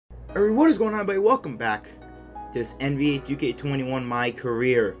What is going on, everybody? Welcome back to this NBA 2K21 My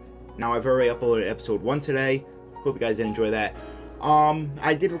Career. Now, I've already uploaded episode 1 today. Hope you guys did enjoy that.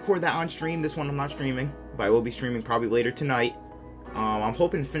 I did record that on stream. This one I'm not streaming, but I will be streaming probably later tonight. I'm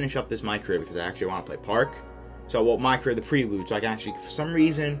hoping to finish up this My Career because I actually want to play Park. So, well, My Career, the Prelude. So I can actually, for some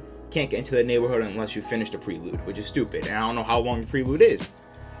reason, can't get into the neighborhood unless you finish the Prelude, which is stupid. And I don't know how long the Prelude is.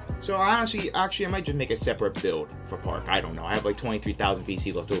 So I I might just make a separate build for Park. I don't know. I have like 23,000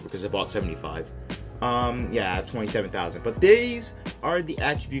 VC left over because I bought 75. Yeah, I have 27,000. But these are the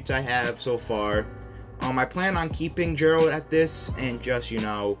attributes I have so far. I plan on keeping Gerald at this and just, you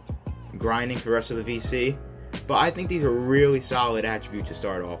know, grinding for the rest of the VC. But I think these are really solid attributes to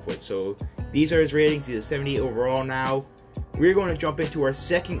start off with. So these are his ratings. He's a 78 overall now. We're going to jump into our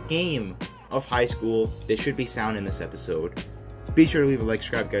second game of high school. There should be sound in this episode. Be sure to leave a like,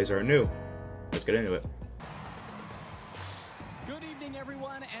 subscribe, if you guys are new. Let's get into it. Good evening,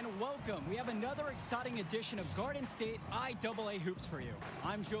 everyone, and welcome. We have another exciting edition of Garden State IAA Hoops for you.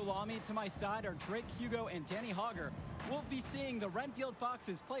 I'm Joe Lamy. To my side are Drake Hugo and Danny Hogger. We'll be seeing the Renfield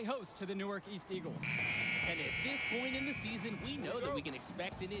Foxes play host to the Newark East Eagles. And at this point in the season, we know that we can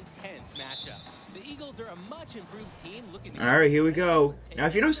expect an intense matchup. The Eagles are a much improved team looking to... Alright, here we go. Now,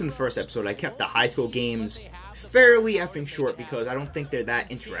 if you noticed in the first episode, I kept the high school games fairly effing short because I don't think they're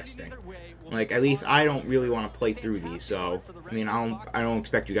that interesting. Like, at least I don't really want to play through these, so, I mean, I don't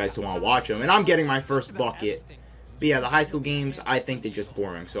expect you guys to want to watch them. And I'm getting my first bucket. But yeah, the high school games, I think they're just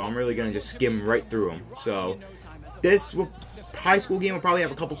boring, so I'm really going to just skim right through them. So, this high school game will probably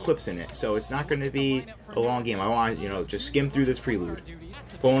have a couple clips in it, so it's not going to be a long game. I want, you know, just skim through this prelude.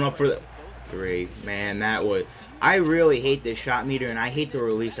 Pulling up for the 3. Man, that was... I really hate this shot meter, and I hate the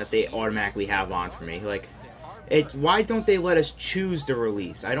release that they automatically have on for me. Like, why don't they let us choose the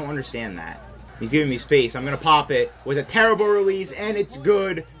release? I don't understand that. He's giving me space. I'm going to pop it with a terrible release, and it's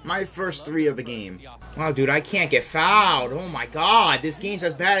good. My first 3 of the game. Wow, dude, I can't get fouled. Oh, my God. This game's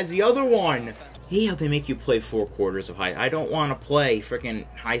as bad as the other one. Yeah, they make you play 4 quarters of high. I don't want to play freaking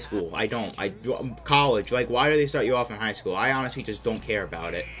high school. I don't. College. Like, why do they start you off in high school? I honestly just don't care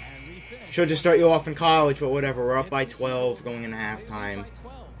about it. Should just start you off in college, but whatever. We're up by 12 going into halftime.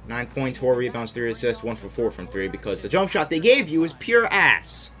 9 points, 4 rebounds, 3 assists, 1 for 4 from 3 because the jump shot they gave you is pure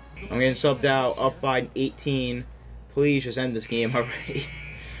ass. I'm getting subbed out, up by 18. Please just end this game already.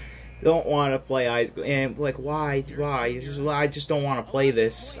 Don't want to play high school. And, like, why? I just don't want to play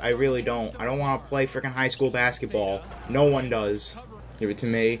this. I really don't. I don't want to play freaking high school basketball. No one does. Give it to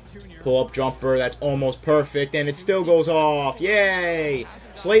me. Pull up jumper. That's almost perfect. And it still goes off. Yay!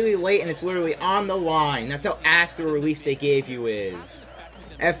 Slightly late, and it's literally on the line. That's how ass the release they gave you is.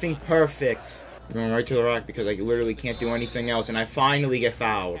 Effing perfect. I'm going right to the rack because I literally can't do anything else, and I finally get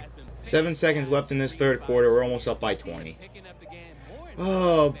fouled. 7 seconds left in this third quarter. We're almost up by 20.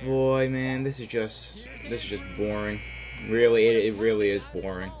 Oh boy, man, this is just boring. Really, it really is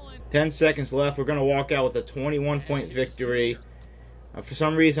boring. 10 seconds left. We're gonna walk out with a 21-point victory. For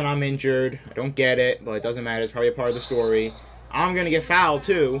some reason, I'm injured. I don't get it, but it doesn't matter. It's probably a part of the story. I'm gonna get fouled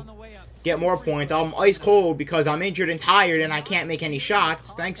too. Get more points. I'm ice cold because I'm injured and tired and I can't make any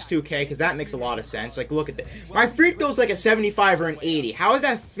shots. Thanks 2K, because that makes a lot of sense. Like, look at that. My free throw's like a 75 or an 80. How is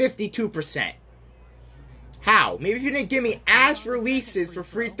that 52%? How? Maybe if you didn't give me ass releases for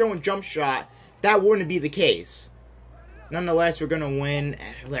free throw and jump shot, that wouldn't be the case. Nonetheless, we're gonna win.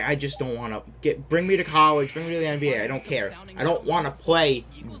 Like, I just don't want to bring me to college, bring me to the NBA. I don't care. I don't want to play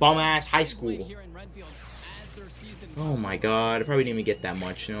bum ass high school. Oh my God! I probably didn't even get that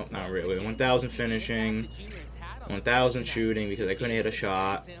much. No, not really. 1,000 finishing, 1,000 shooting because I couldn't hit a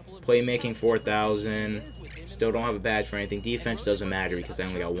shot. Playmaking 4,000. Still don't have a badge for anything. Defense doesn't matter because I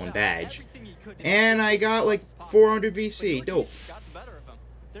only got 1 badge. And I got like 400 VC. Dope.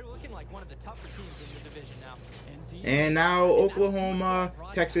 And now Oklahoma,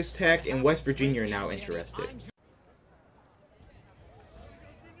 Texas Tech, and West Virginia are now interested.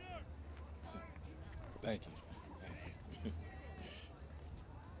 Thank you.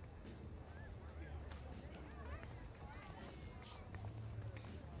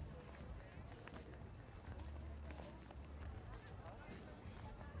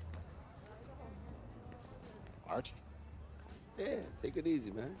 Archie. Yeah, take it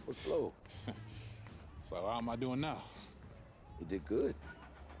easy, man. Go slow. So how am I doing now? You did good.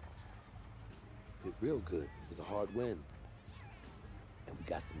 Did real good. It was a hard win. And we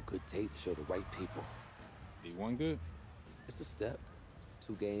got some good tape to show the right people. D1 good? It's a step.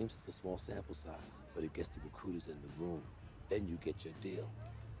 2 games, it's a small sample size, but it gets the recruiters in the room. Then you get your deal.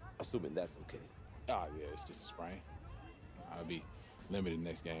 Assuming that's okay. Oh, yeah, it's just a sprain. I'll be limited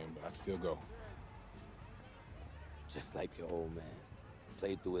next game, but I can still go. Just like your old man.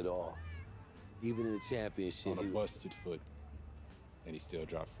 Played through it all. Even in the championship, On a busted foot, and he still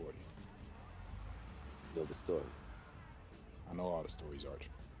dropped 40. You know the story. I know all the stories, Arch.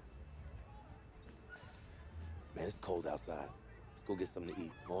 Man, it's cold outside. Let's go get something to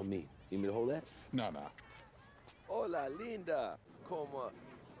eat. On me. You need me to hold that? No. Hola, linda. Como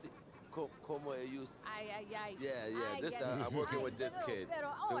you? Ay. Yeah. Ay, This yeah. time I'm working with this Pero- kid. pero,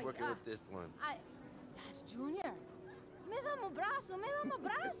 Been working with this one. Ay, that's Junior. Me dá um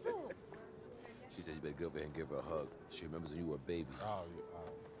abraço. She said you better go over here and give her a hug. She remembers when you were a baby. Oh,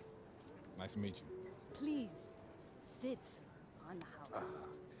 nice to meet you. Please, sit on the house.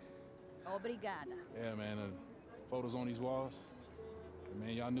 Obrigada. Yeah, man, photos on these walls.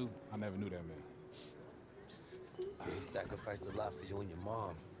 Man, y'all knew? I never knew that, man. Yeah, he sacrificed a lot for you and your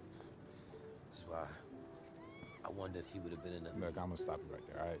mom. That's why I wonder if he would have been in a... Look, I'm gonna stop you right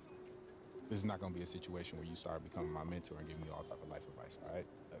there, all right? This is not gonna be a situation where you start becoming my mentor and giving me all type of life advice, all right?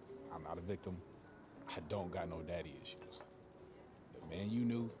 Look, I'm not a victim. I don't got no daddy issues. The man you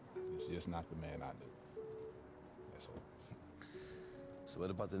knew is just not the man I knew. That's all. So what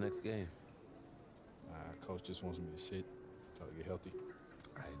about the next game? Coach just wants me to sit until I get healthy.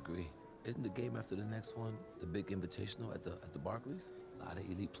 I agree. Isn't the game after the next one the big invitational at the Barclays? A lot of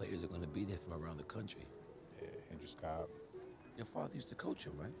elite players are going to be there from around the country. Yeah, Hendrix Cobb. Your father used to coach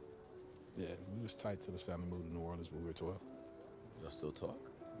him, right? Yeah, we was tight till his family moved to New Orleans when we were 12. Y'all still talk?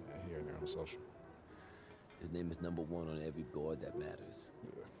 Yeah, here and there on the social. His name is #1 on every board that matters.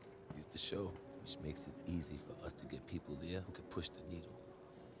 Yeah. He's the show, which makes it easy for us to get people there who can push the needle.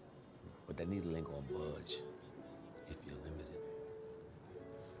 But that needle ain't gonna budge if you're limited.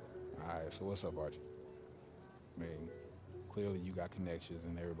 All right, so what's up, Archie? I mean, clearly you got connections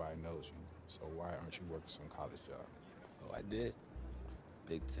and everybody knows you. So why aren't you working some college job? Oh, I did.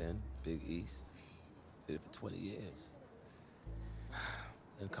 Big Ten, Big East. Did it for 20 years.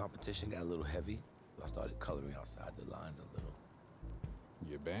 Then competition got a little heavy. So I started coloring outside the lines a little.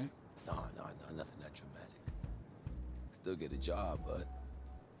 You a band? No, nothing that dramatic. Still get a job, but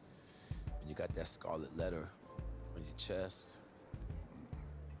when you got that scarlet letter on your chest.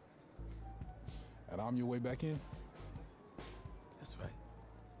 And I'm your way back in? That's right.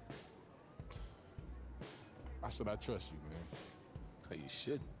 Why should I trust you, man? No, you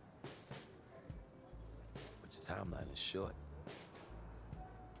shouldn't. But your timeline is short.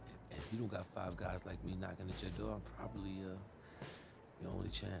 And if you don't got 5 guys like me knocking at your door, I'm probably your only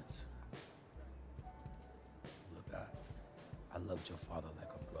chance. Look, I loved your father like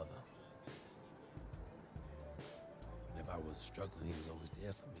a brother. And if I was struggling, he was always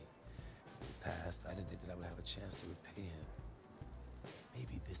there for me. In the past, I didn't think that I would have a chance to repay him.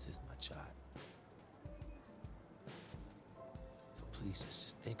 Maybe this is my shot. So please,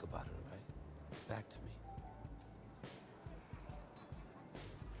 just think about it, all right? Get back to me.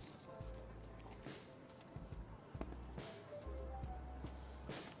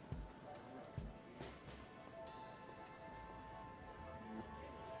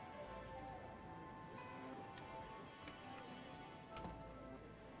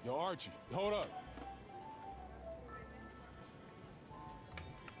 Yo, Archie, hold up.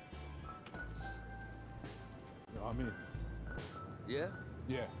 Yo, I'm in. Yeah?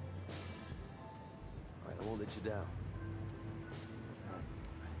 Yeah. All right, I won't let you down.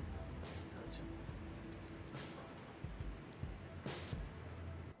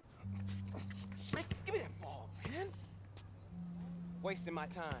 Man, give me that ball, man. Wasting my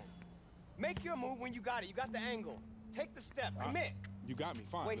time. Make your move when you got it. You got the angle. Take the step. Commit. You got me,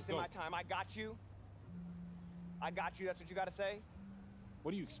 fine. Wasting my let's go. time. I got you. I got you. That's what you got to say?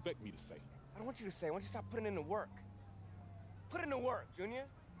 What do you expect me to say? I don't want you to say. I want you to stop putting in the work. Put in the work, Junior.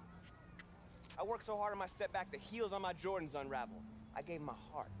 I worked so hard on my step back, the heels on my Jordans unraveled. I gave my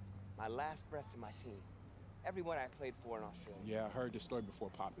heart, my last breath to my team. Everyone I played for in Australia. Yeah, I heard this story before,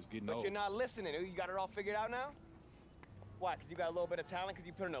 Pop. It's getting But old. you're not listening. You got it all figured out now? Why, because you got a little bit of talent because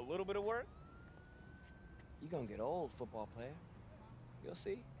you put in a little bit of work? You're going to get old, football player. You'll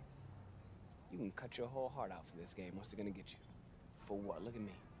see. You can cut your whole heart out for this game. What's it going to get you? For what? Look at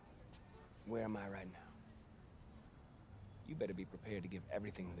me. Where am I right now? You better be prepared to give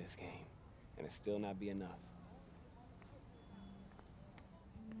everything to this game, and it still not be enough.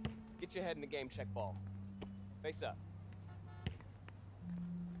 Get your head in the game, check ball. Face up.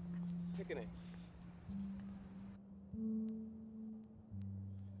 Kicking it.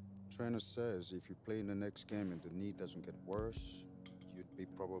 Trainer says if you play in the next game and the knee doesn't get worse, you'd be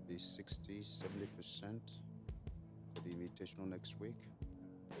probably 60, 70% for the invitational next week.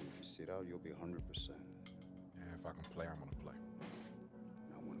 And if you sit out, you'll be 100%. And if I can play, I'm gonna play.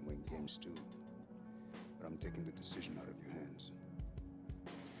 And I want to win games too. But I'm taking the decision out of your hands.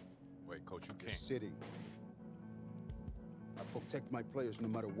 Wait, Coach, you You're can't. sitting. I protect my players no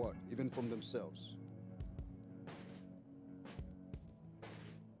matter what, even from themselves.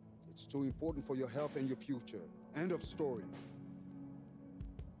 It's too important for your health and your future. End of story.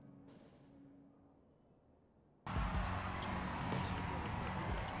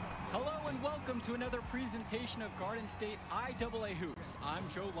 Hello and welcome to another presentation of Garden State IAA Hoops. I'm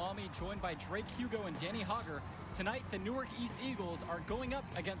Joe Lamy, joined by Drake Hugo and Danny Hogger. Tonight, the Newark East Eagles are going up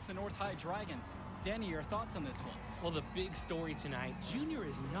against the North High Dragons. Danny, your thoughts on this one? Well, the big story tonight, Junior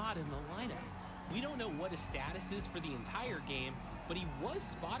is not in the lineup. We don't know what his status is for the entire game, but he was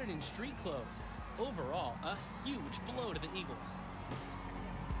spotted in street clothes. Overall, a huge blow to the Eagles.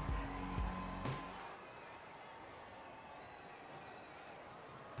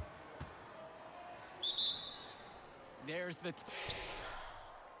 There's the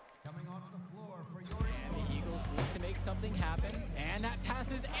Coming onto the floor for your and the Eagles look to make something happen, and that pass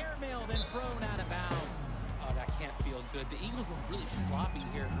is airmailed and thrown out of bounds. Oh, that can't feel good. The Eagles look really sloppy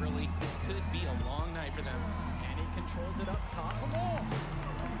here early. This could be a long night for them. And he controls it up top.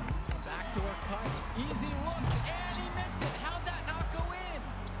 Backdoor cut, easy look, and he missed it. How'd that not go in?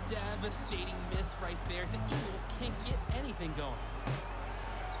 Devastating miss right there. The Eagles can't get anything going.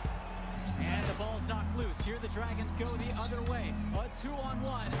 And the ball's knocked loose. Here the Dragons go the other way. A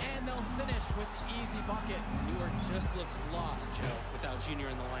 2-on-1, and they'll finish with the easy bucket. Newark just looks lost, Joe, without Junior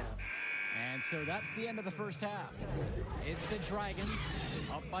in the lineup. And so that's the end of the first half. It's the Dragons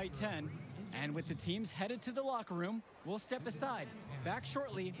up by 10. And with the teams headed to the locker room, we'll step aside. Back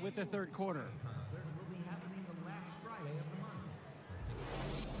shortly with the third quarter. concert will be happening the last Friday of the month.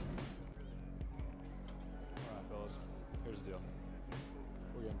 All right, fellas, here's the deal.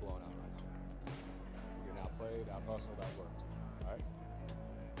 We're getting blown out right now. We're getting outplayed, out-hustled, outworked. All right?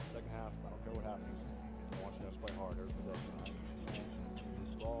 Second half, I don't care what happens. I want you to play hard every possession.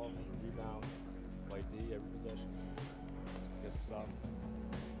 Lose the ball, every rebound, play D every possession. Get some stops.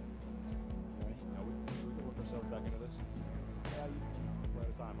 Okay? Now we can work ourselves back into this. Yeah, you play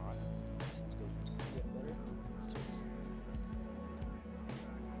at a time, all right? Let's go. Yeah, better. Let's do this.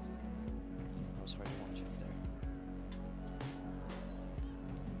 I was hard to watch out there.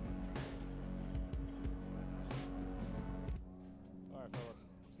 All right, fellas,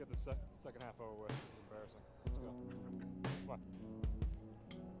 let's get the second half over with. It's embarrassing. Let's go. Come on.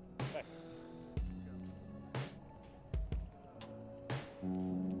 Hey.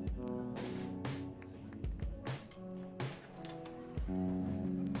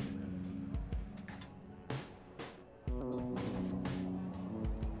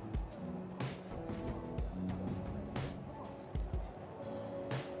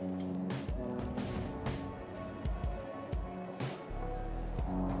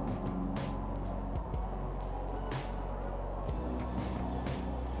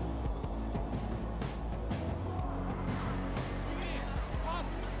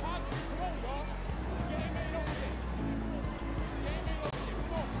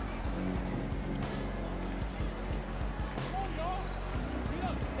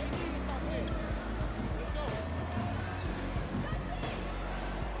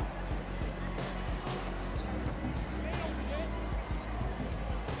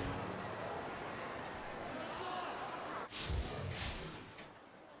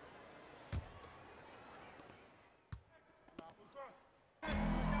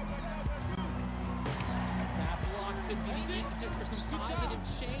 That block could be the impetus for some positive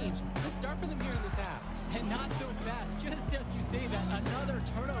change. Good start for them here in this half. And not so fast. Just as you say that, another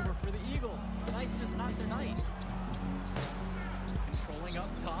turnover for the Eagles. Tonight's just not their night. Controlling up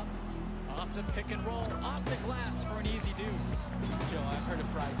top. Off the pick and roll. Off the glass for an easy deuce. Joe, I've heard of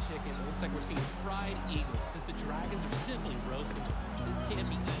fried chicken. It looks like we're seeing fried Eagles because the Dragons are simply roasting. This can't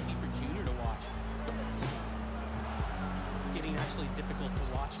be easy for Junior to watch. It's getting actually difficult to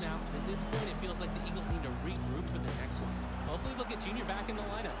watch now. At this point, it feels like the Eagles need to regroup for the next one. Hopefully they'll get Junior back in the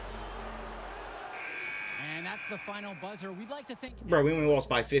lineup. And that's the final buzzer. We'd like to thank Bro, we only lost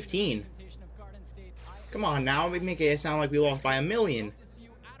by 15. Come on now, we make it sound like we lost by a million.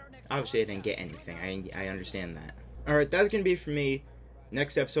 Obviously, I didn't get anything. I understand that. Alright, that's going to be it for me.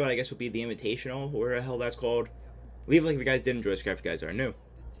 Next episode, I guess, will be the Invitational, whatever the hell that's called. Leave a like if you guys did enjoy this, if you guys are new.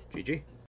 GG.